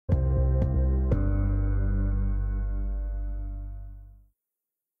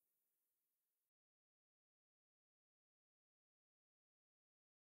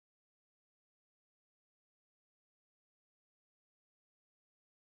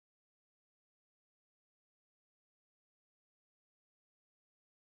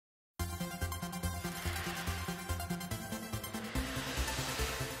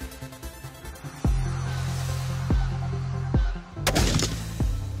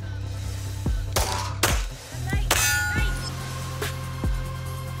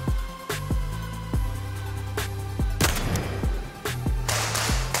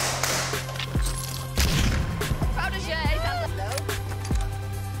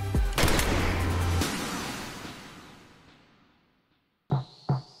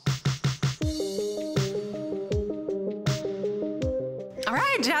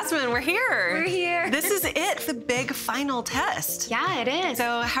right, Jasmine, we're here. We're here. This is it, the big final test. Yeah, it is.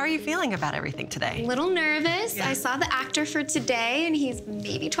 So how are you feeling about everything today? A little nervous. Yeah. I saw the actor for today, and he's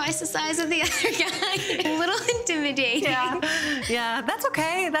maybe twice the size of the other guy. A little intimidating. Yeah, that's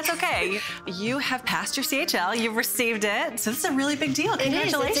okay, that's okay. You have passed your CHL, you've received it, so this is a really big deal.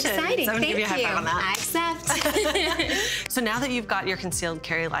 Congratulations. It is, it's exciting. So I'm gonna give you a high five on that. I accept. So now that you've got your concealed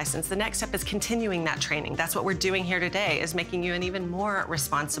carry license, the next step is continuing that training. That's what we're doing here today, is making you an even more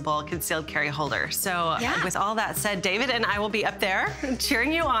responsible concealed carry holder. So with all that said, David and I will be up there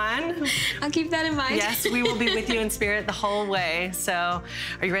cheering you on. I'll keep that in mind. Yes, we will be with you in spirit the whole way. So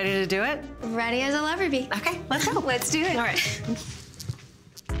are you ready to do it? Ready as I'll ever be. Okay, let's go. Let's do it. All right.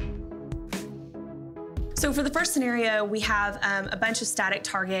 So for the first scenario, we have a bunch of static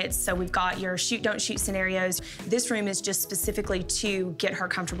targets. So we've got your shoot, don't shoot scenarios. This room is just specifically to get her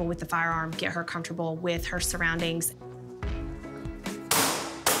comfortable with the firearm, get her comfortable with her surroundings.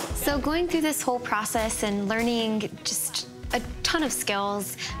 So going through this whole process and learning just a ton of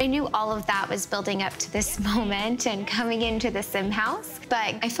skills, I knew all of that was building up to this moment and coming into the sim house,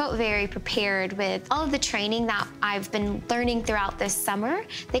 but I felt very prepared with all of the training that I've been learning throughout this summer.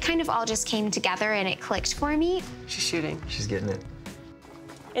 They kind of all just came together and it clicked for me. She's shooting. She's getting it.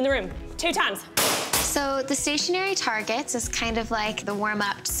 In the room, 2 times. So the stationary targets is kind of like the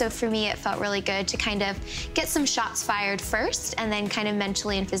warm-up. So for me, it felt really good to kind of get some shots fired first and then kind of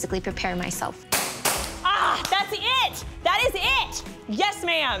mentally and physically prepare myself. Ah, that's it! That is it! Yes,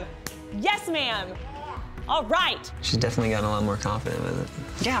 ma'am. Yes, ma'am. All right. She's definitely gotten a lot more confident with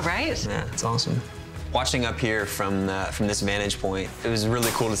it. Yeah, right? Yeah, it's awesome. Watching up here from this vantage point, it was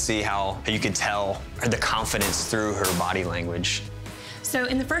really cool to see how you could tell the confidence through her body language. So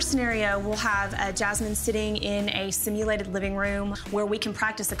in the first scenario, we'll have Jasmine sitting in a simulated living room where we can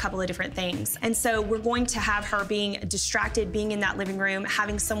practice a couple of different things. And so we're going to have her being distracted, being in that living room,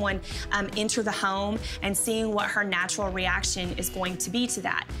 having someone enter the home and seeing what her natural reaction is going to be to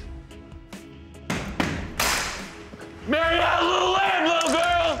that. Marry that little lamb, little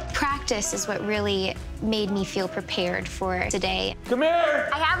girl! Practice is what really made me feel prepared for today. Come here!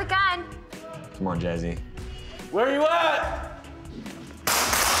 I have a gun. Come on, Jazzy. Where you at?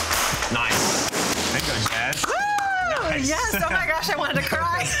 Nice. There you go, Jazz. Nice. Yes, oh my gosh, I wanted to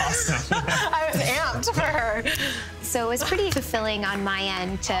cry. Awesome. I was amped for her. So it was pretty fulfilling on my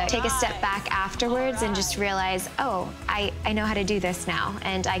end to take a step back afterwards and just realize, oh, I know how to do this now,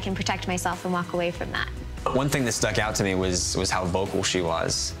 and I can protect myself and walk away from that. One thing that stuck out to me was how vocal she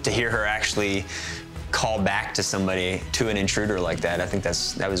was. To hear her actually call back to somebody, to an intruder like that, I think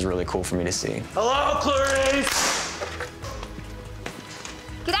that was really cool for me to see. Hello, Clarice!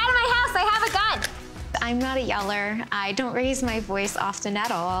 Get out of my house, I have a gun! I'm not a yeller. I don't raise my voice often at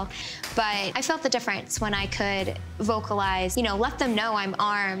all, but I felt the difference when I could vocalize, you know, let them know I'm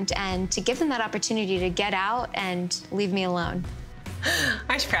armed and to give them that opportunity to get out and leave me alone.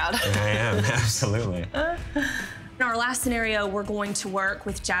 Aren't you proud? I am, absolutely. In our last scenario, we're going to work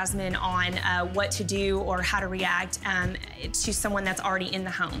with Jasmine on what to do or how to react to someone that's already in the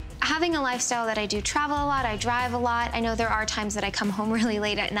home. Having a lifestyle that I do travel a lot, I drive a lot, I know there are times that I come home really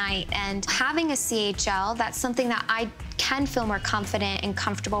late at night, and having a CHL, that's something that I can feel more confident and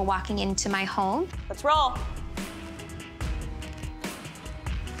comfortable walking into my home. Let's roll.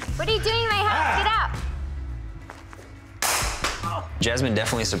 What are you doing in my house? Get out! Jasmine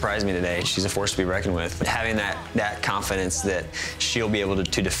definitely surprised me today. She's a force to be reckoned with. But having that confidence that she'll be able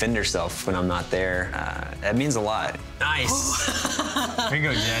to defend herself when I'm not there, that means a lot. Nice. There you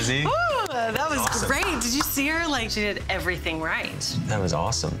go, Jazzy. Ooh, that was awesome. great. Did you see her? Like, she did everything right. That was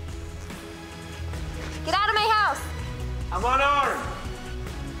awesome. Get out of my house! I'm unarmed!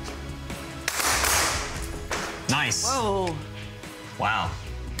 Nice. Whoa. Wow.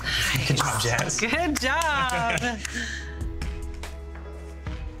 Good job, Jazz. Good job.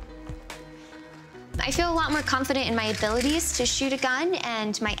 I feel a lot more confident in my abilities to shoot a gun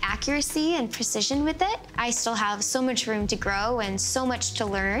and my accuracy and precision with it. I still have so much room to grow and so much to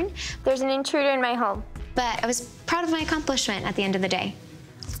learn. There's an intruder in my home, but I was proud of my accomplishment at the end of the day.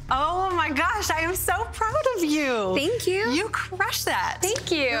 Oh my gosh, I am so proud of you. Thank you. You crushed that. Thank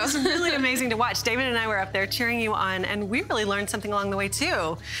you. It was really amazing to watch. David and I were up there cheering you on, and we really learned something along the way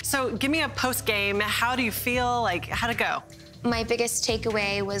too. So give me a post-game. How do you feel? Like, how'd it go? My biggest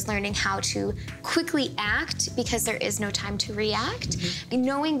takeaway was learning how to quickly act because there is no time to react.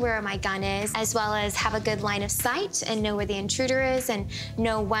 Knowing where my gun is, as well as have a good line of sight and know where the intruder is and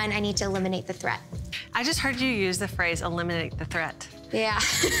know when I need to eliminate the threat. I just heard you use the phrase, eliminate the threat. Yeah.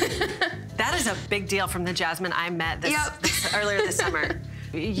 That is a big deal from the Jasmine I met earlier this summer.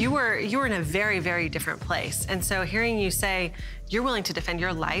 you were in a very, very different place. And so hearing you say you're willing to defend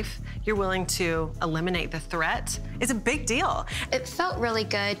your life, you're willing to eliminate the threat, is a big deal. It felt really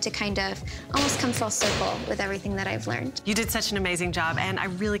good to kind of almost come full circle with everything that I've learned. You did such an amazing job, and I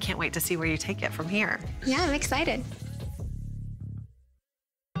really can't wait to see where you take it from here. Yeah, I'm excited.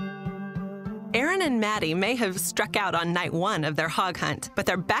 Aaron and Maddie may have struck out on night 1 of their hog hunt, but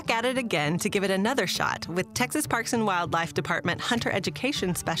they're back at it again to give it another shot with Texas Parks and Wildlife Department Hunter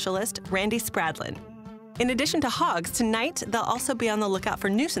Education Specialist Randy Spradlin. In addition to hogs, tonight they'll also be on the lookout for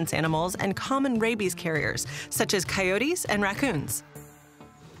nuisance animals and common rabies carriers, such as coyotes and raccoons.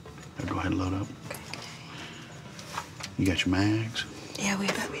 Go ahead and load up. You got your mags? Yeah, we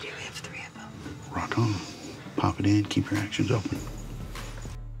do. We have 3 of them. Rock on. Pop it in, keep your actions open.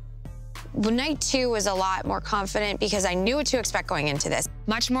 Well, night 2 was a lot more confident because I knew what to expect going into this.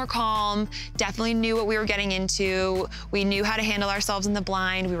 Much more calm, definitely knew what we were getting into. We knew how to handle ourselves in the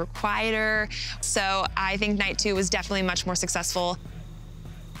blind. We were quieter. So I think night 2 was definitely much more successful.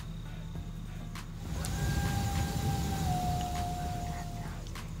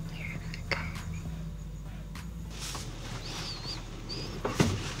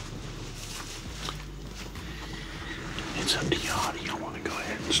 It's up to y'all. Do y'all want to go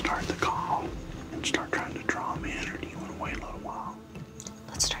ahead and start the call and start trying to draw them in, or do you want to wait a little while?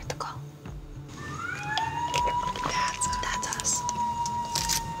 Let's start the call. That's us.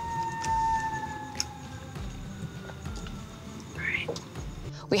 All right.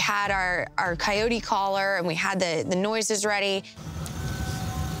 We had our coyote caller, and we had the noises ready.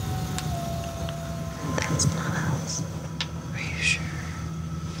 That's not us. Are you sure?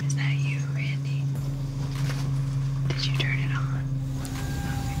 Is that you, Randy? Did you turn it on?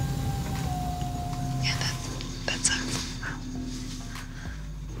 Okay. Yeah, that's us.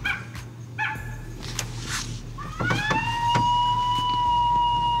 That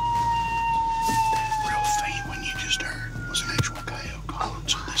real faint one you just heard was an actual coyote calling,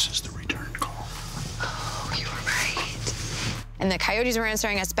 so this is the return call. Oh, you were right. And the coyotes were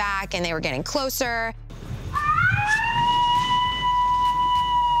answering us back, and they were getting closer.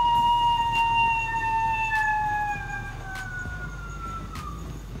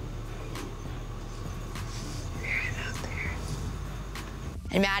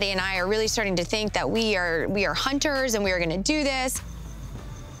 And Maddie and I are really starting to think that we are hunters and we are going to do this.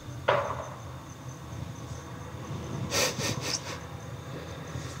 That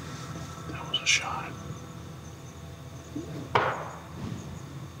was a shot.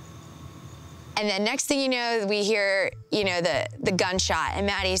 And then next thing you know, we hear, the gunshot. And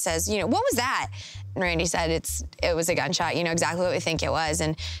Maddie says, what was that? And Randy said it was a gunshot, exactly what we think it was.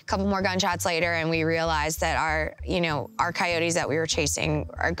 And a couple more gunshots later, and we realized that our coyotes that we were chasing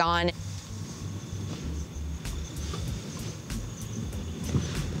are gone.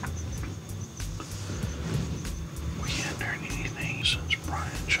 We hadn't heard anything since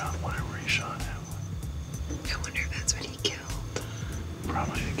Brian shot whatever he shot at. I wonder if that's what he killed.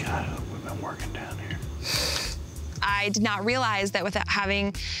 Probably the guy that we've been working down here. I did not realize that without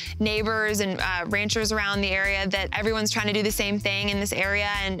having neighbors and ranchers around the area, that everyone's trying to do the same thing in this area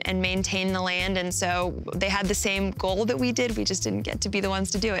and maintain the land. And so they had the same goal that we did. We just didn't get to be the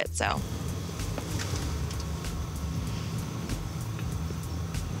ones to do it, so.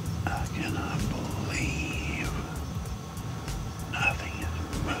 I cannot believe nothing is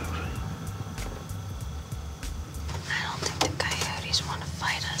moving. I don't think the coyotes want to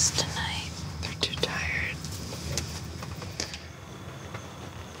fight us tonight. They're too tired.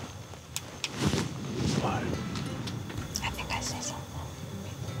 What? I think I see something.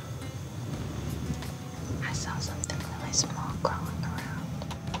 I saw something really small crawling around.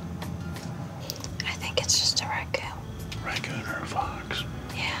 I think it's just a raccoon. Raccoon or a fox?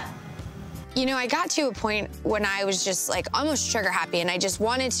 Yeah. I got to a point when I was just almost trigger happy, and I just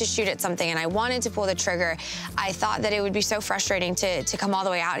wanted to shoot at something and I wanted to pull the trigger. I thought that it would be so frustrating to come all the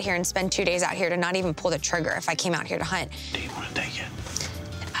way out here and spend 2 days out here to not even pull the trigger if I came out here to hunt. Do you want to take it?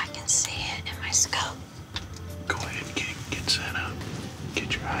 If I can see it in my scope. Go ahead and get set up.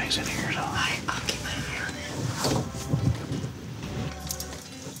 Get your eyes and ears on. I'll keep my eye on it.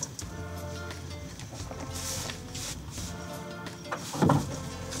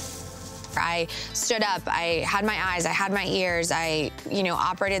 I stood up, I had my eyes, I had my ears, I,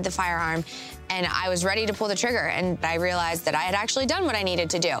 operated the firearm, and I was ready to pull the trigger, and I realized that I had actually done what I needed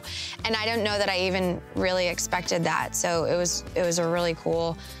to do. And I don't know that I even really expected that, so it was a really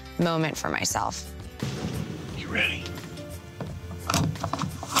cool moment for myself. You ready?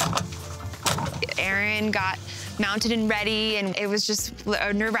 Aaron got mounted and ready, and it was just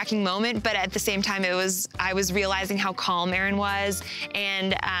a nerve-wracking moment, but at the same time, I was realizing how calm Erin was,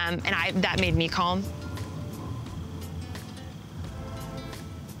 and that made me calm.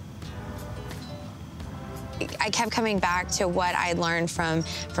 I kept coming back to what I learned from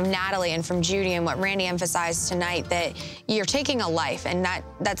Natalie and from Judy and what Randy emphasized tonight, that you're taking a life, and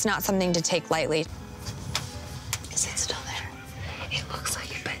that's not something to take lightly. Is it still there? It looks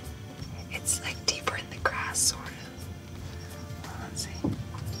like it, but it's like deeper in the grass, sort of. Well, let's see.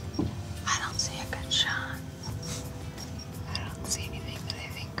 I don't see a good shot. I don't see anything that I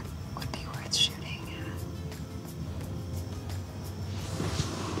think would be worth shooting at.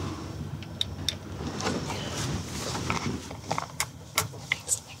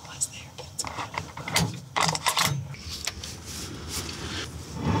 Something was there, but it's gone.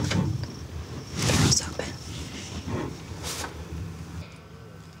 Barrel's open.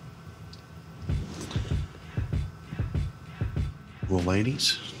 Well,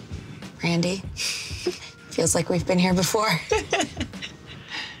 ladies. Randy, feels like we've been here before.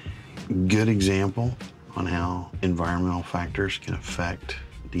 Good example on how environmental factors can affect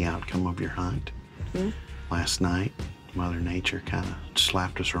the outcome of your hunt. Last night, Mother Nature kind of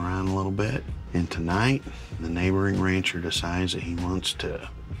slapped us around a little bit. And tonight, the neighboring rancher decides that he wants to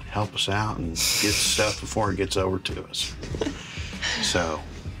help us out and get the stuff before it gets over to us. So,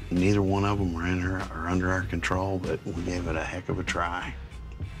 neither one of them are under our control, but we gave it a heck of a try.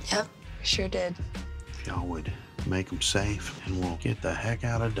 Yep, sure did. If y'all would make them safe, and we'll get the heck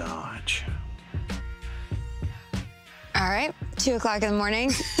out of Dodge. All right, 2 o'clock in the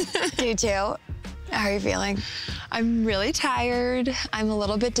morning. You too. How are you feeling? I'm really tired. I'm a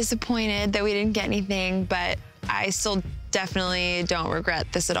little bit disappointed that we didn't get anything, but I still definitely don't regret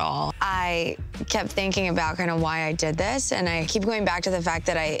this at all. I kept thinking about kind of why I did this, and I keep going back to the fact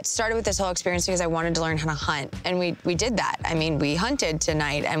that I started with this whole experience because I wanted to learn how to hunt, and we did that. I mean, we hunted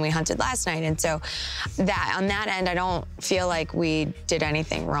tonight and we hunted last night, and so that on that end, I don't feel like we did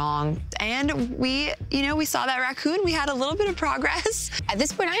anything wrong. And we saw that raccoon. We had a little bit of progress. At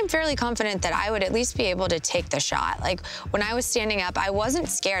this point, I'm fairly confident that I would at least be able to take the shot. Like, when I was standing up, I wasn't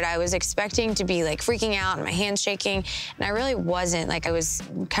scared. I was expecting to be like freaking out and my hands shaking, and I really wasn't. Like, I was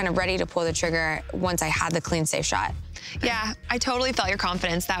kind of ready to pull the trigger once I had the clean, safe shot. Yeah, I totally felt your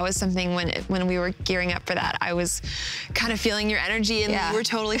confidence. That was something when we were gearing up for that. I was kind of feeling your energy, and you were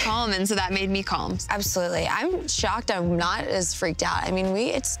totally calm, and so that made me calm. Absolutely. I'm shocked I'm not as freaked out. I mean,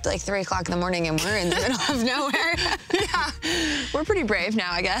 it's like 3 o'clock in the morning, and we're in the middle of nowhere. Yeah, we're pretty brave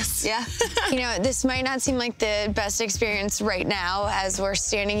now, I guess. Yeah. You know, this might not seem like the best experience right now as we're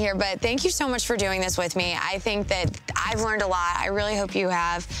standing here, but thank you so much for doing this with me. I think that I've learned a lot. I really hope you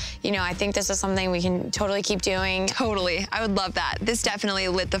have. You know, I think this is something we can totally keep doing. Totally. I would love that. This definitely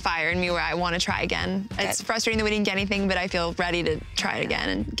lit the fire in me where I want to try again. Good. It's frustrating that we didn't get anything, but I feel ready to try it again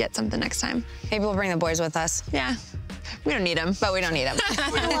and get something next time. Maybe we'll bring the boys with us. Yeah. We don't need them. But we don't need them.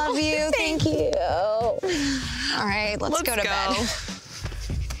 I love you. Thank you. All right, let's go to bed.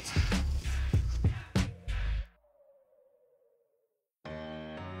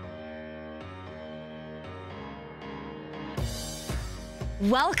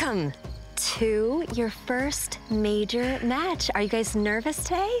 Welcome to your first major match. Are you guys nervous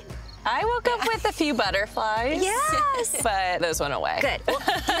today? I woke up with a few butterflies. Yes. But those went away. Good. Well,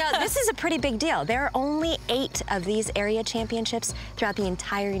 you know, this is a pretty big deal. There are only 8 of these area championships throughout the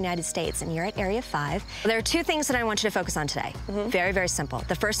entire United States, and you're at Area 5. There are 2 things that I want you to focus on today. Very, very simple.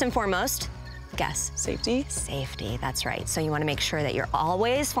 The first and foremost, guess. Safety. Safety, that's right. So you want to make sure that you're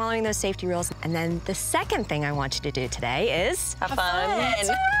always following those safety rules. And then the second thing I want you to do today is have fun. That's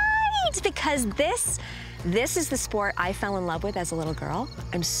right, because this is the sport I fell in love with as a little girl.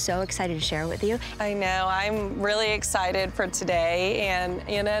 I'm so excited to share it with you. I know, I'm really excited for today, and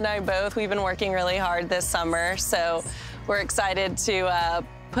Anna and I both, we've been working really hard this summer, so we're excited to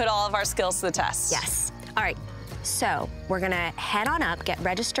put all of our skills to the test. Yes. All right, so we're gonna head on up, get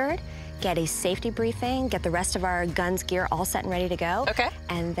registered, get a safety briefing, get the rest of our guns, gear all set and ready to go. Okay.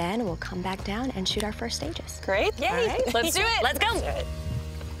 And then we'll come back down and shoot our first stages. Great. Yay. All right. Let's do it. Let's go. Let's do it.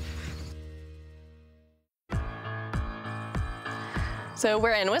 So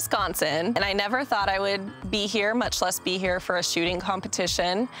we're in Wisconsin, and I never thought I would be here, much less be here for a shooting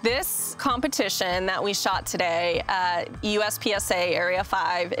competition. This competition that we shot today at USPSA Area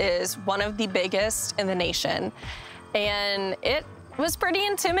 5 is one of the biggest in the nation. And it It was pretty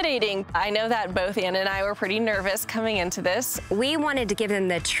intimidating. I know that both Anna and I were pretty nervous coming into this. We wanted to give them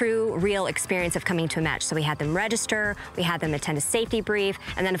the true, real experience of coming to a match. So we had them register, we had them attend a safety brief,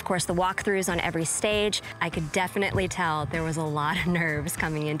 and then of course the walkthroughs on every stage. I could definitely tell there was a lot of nerves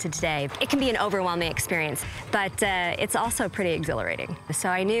coming into today. It can be an overwhelming experience, but it's also pretty exhilarating. So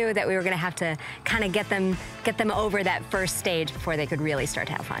I knew that we were gonna have to kind of get them over that first stage before they could really start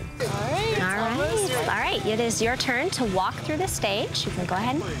to have fun. All right, it is your turn to walk through the stage. You can go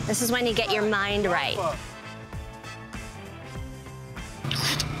ahead. This is when you get your mind right.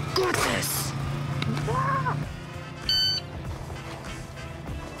 Got this.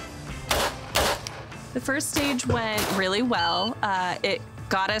 The first stage went really well. It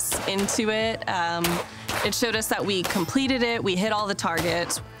got us into it. It showed us that we completed it. We hit all the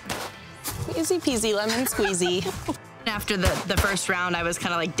targets. Easy peasy lemon squeezy. After the first round, I was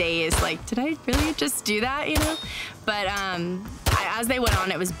kind of like dazed, like, did I really just do that, you know? But as they went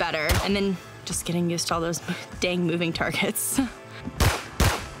on, it was better. And then just getting used to all those dang moving targets.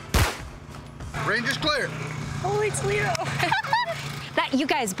 Range is clear. Holy Toledo. That you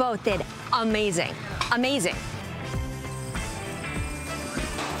guys both did amazing. Amazing.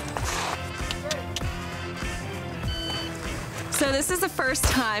 So this is the first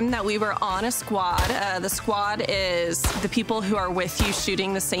time that we were on a squad. The squad is the people who are with you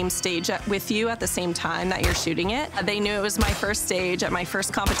shooting the same stage with you at the same time that you're shooting it. They knew it was my first stage at my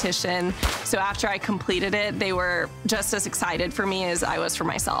first competition. So after I completed it, they were just as excited for me as I was for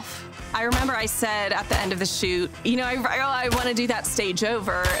myself. I remember I said at the end of the shoot, you know, I want to do that stage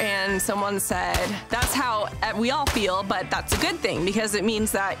over. And someone said, that's how we all feel, but that's a good thing because it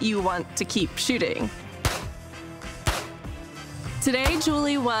means that you want to keep shooting. Today,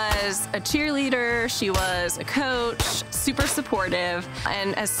 Julie was a cheerleader, she was a coach, super supportive,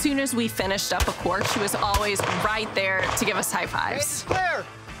 and as soon as we finished up a court, she was always right there to give us high fives. That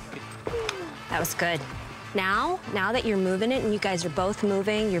was good. Now that you're moving it and you guys are both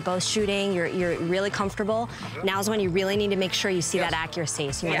moving, you're both shooting, you're really comfortable, now's when you really need to make sure you see that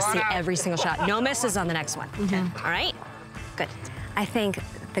accuracy. So you want to see every single shot. No misses on the next one. All right? Good. I think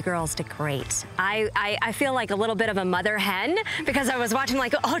the girls did great. I feel like a little bit of a mother hen because I was watching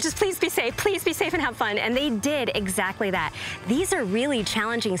like, oh, just please be safe and have fun. And they did exactly that. These are really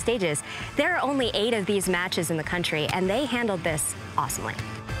challenging stages. There are only 8 of these matches in the country and they handled this awesomely.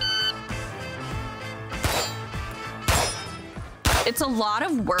 It's a lot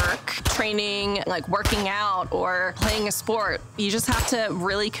of work, training, like working out or playing a sport. You just have to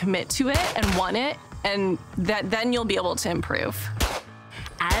really commit to it and want it, and then you'll be able to improve.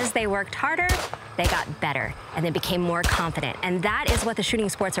 As they worked harder, they got better and they became more confident. And that is what the shooting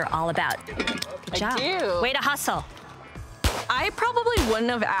sports are all about. Good job. Way to hustle. I probably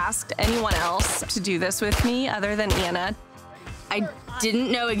wouldn't have asked anyone else to do this with me other than Anna. I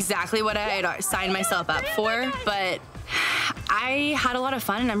didn't know exactly what I had signed myself up for, but I had a lot of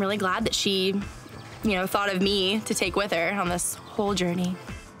fun and I'm really glad that she, you know, thought of me to take with her on this whole journey.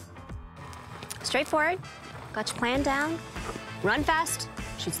 Straightforward. Got your plan down. Run fast.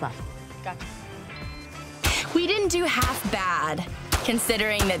 Shoot slow. Gotcha. We didn't do half bad,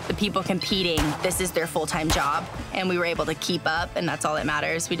 considering that the people competing, this is their full-time job, and we were able to keep up, and that's all that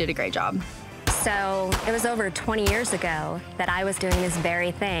matters. We did a great job. So it was over 20 years ago that I was doing this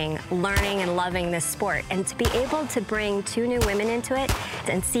very thing, learning and loving this sport. And to be able to bring 2 new women into it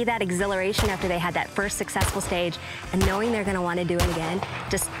and see that exhilaration after they had that first successful stage and knowing they're gonna wanna do it again,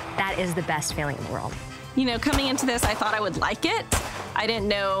 just that is the best feeling in the world. You know, coming into this, I thought I would like it. I didn't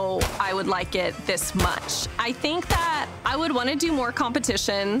know I would like it this much. I think that I would want to do more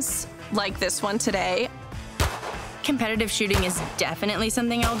competitions like this one today. Competitive shooting is definitely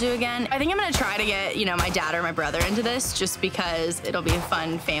something I'll do again. I think I'm gonna try to get, you know, my dad or my brother into this just because it'll be a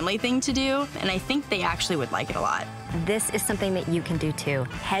fun family thing to do, and I think they actually would like it a lot. This is something that you can do too.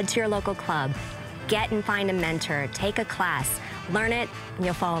 Head to your local club, get and find a mentor, take a class, learn it, and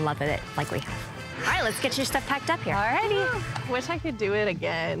you'll fall in love with it like we have. All right, let's get your stuff packed up here. Alrighty. Wish I could do it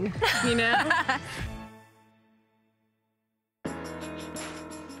again, you know?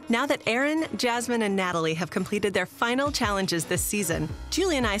 Now that Erin, Jasmine, and Natalie have completed their final challenges this season,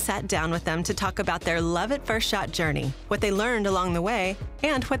 Julie and I sat down with them to talk about their love at first shot journey, what they learned along the way,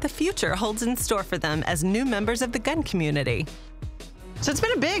 and what the future holds in store for them as new members of the gun community. So it's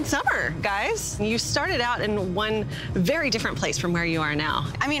been a big summer, guys. You started out in one very different place from where you are now.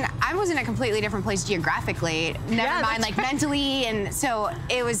 I mean, I was in a completely different place geographically, never mind like mentally, and so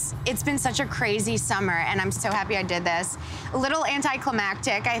it's been such a crazy summer, and I'm so happy I did this. A little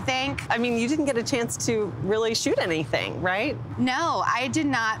anticlimactic, I think. I mean, you didn't get a chance to really shoot anything, right? No, I did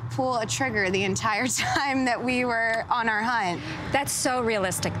not pull a trigger the entire time that we were on our hunt. That's so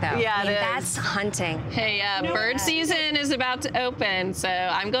realistic, though. Yeah, I mean, it is. that's hunting. Hey, bird season is about to open, so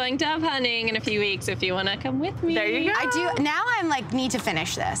I'm going dove hunting in a few weeks if you want to come with me. There you go. I do. Now I'm like, need to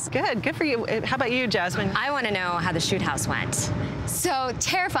finish this. Good for you. How about you, Jasmine? I want to know how the shoot house went. So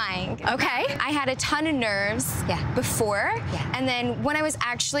terrifying. Okay. I had a ton of nerves before, and then when I was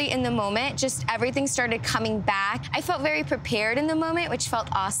actually in the moment, just everything started coming back. I felt very prepared in the moment, which felt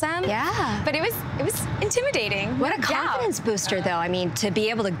awesome. Yeah. But it was intimidating. What a confidence booster, though. I mean, to be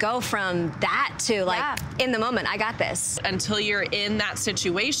able to go from that to like, in the moment, I got this. Until you're in that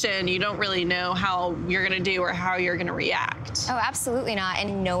situation, you don't really know how you're gonna do or how you're gonna react. Oh, absolutely not.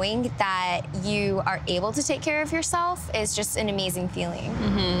 And knowing that you are able to take care of yourself is just an amazing feeling.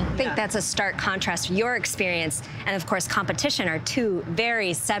 I think that's a stark contrast. Your experience and, of course, competition are two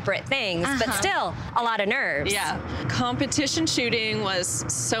very separate things, but still a lot of nerves. Yeah. Competition shooting was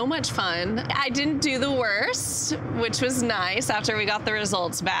so much fun. I didn't do the worst, which was nice after we got the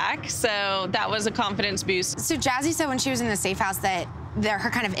results back. So that was a confidence boost. So Jazzy said when she was in the safe house that her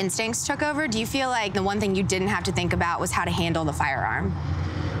kind of instincts took over. Do you feel like the one thing you didn't have to think about was how to handle the firearm?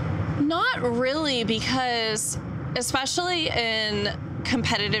 Not really, because especially in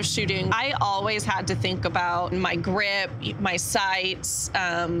competitive shooting, I always had to think about my grip, my sights,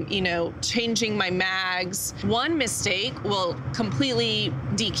 you know, changing my mags. One mistake will completely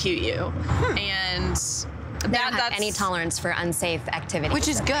DQ you. And They don't have any tolerance for unsafe activities. Which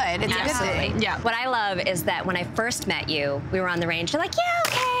is good. It's a good thing. Yeah. What I love is that when I first met you, we were on the range. You're like,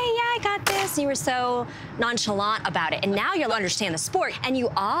 yeah, okay, yeah, I got this. And you were so nonchalant about it. And now you'll understand the sport. And you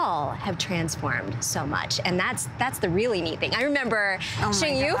all have transformed so much. And that's the really neat thing. I remember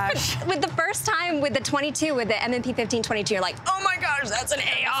showing you with the first time with the 22, with the M&P 15-22, you're like, oh my gosh, that's an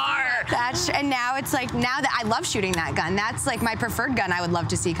AR. And now it's like, now that I love shooting that gun, that's like my preferred gun I would love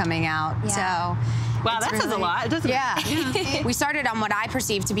to see coming out. Yeah. So. Wow, that says a lot, doesn't it? Yeah. We started on what I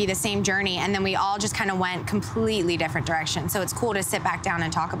perceived to be the same journey, and then we all just kind of went completely different directions. So it's cool to sit back down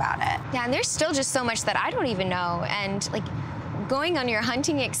and talk about it. Yeah, and there's still just so much that I don't even know. And like, going on your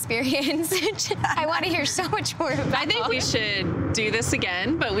hunting experience, I want to hear so much more about. I think we should do this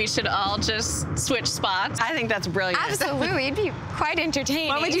again, but we should all just switch spots. I think that's brilliant. Absolutely, it'd be quite entertaining.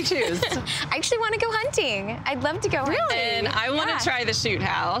 What would you choose? I actually want to go hunting. I'd love to go hunting. And I want to try the shoot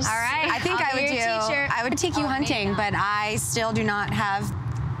house. All right. I think I would take you hunting, but I still do not have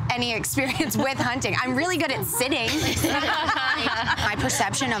any experience with hunting. I'm really good at sitting. My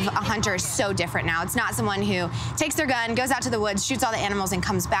perception of a hunter is so different now. It's not someone who takes their gun, goes out to the woods, shoots all the animals, and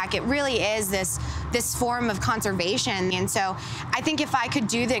comes back. It really is this form of conservation. And so I think if I could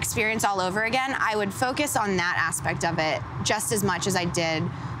do the experience all over again, I would focus on that aspect of it just as much as I did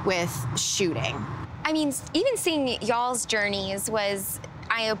with shooting. I mean, even seeing y'all's journeys was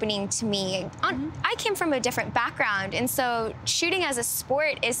eye-opening to me. I came from a different background, and so shooting as a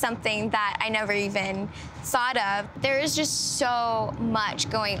sport is something that I never even thought of. There is just so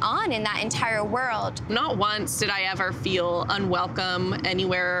much going on in that entire world. Not once did I ever feel unwelcome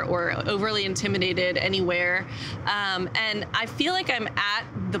anywhere or overly intimidated anywhere. And I feel like I'm at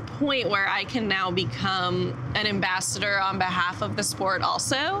the point where I can now become an ambassador on behalf of the sport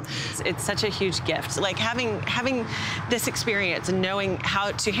also. It's such a huge gift. Like having this experience and knowing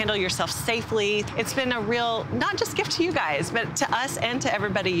how to handle yourself safely, it's been a real, not just gift to you guys, but to us and to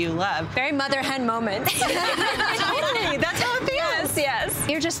everybody you love. Very mother hen moment. Totally, that's how it feels. Yes.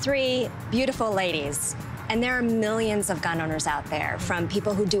 You're just three beautiful ladies. And there are millions of gun owners out there, from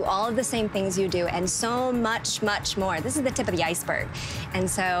people who do all of the same things you do and so much, much more. This is the tip of the iceberg. And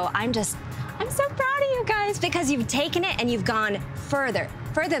so I'm so proud of you guys, because you've taken it and you've gone further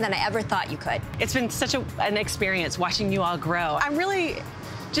than I ever thought you could. It's been such an experience watching you all grow. I'm really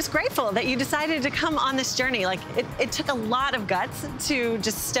just grateful that you decided to come on this journey. Like, it took a lot of guts to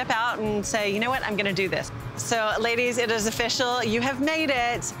just step out and say, you know what, I'm gonna do this. So ladies, it is official. You have made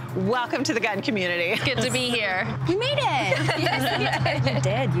it. Welcome to the gun community. Good to be here. You made it. Yes, you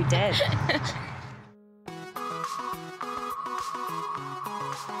did. You did.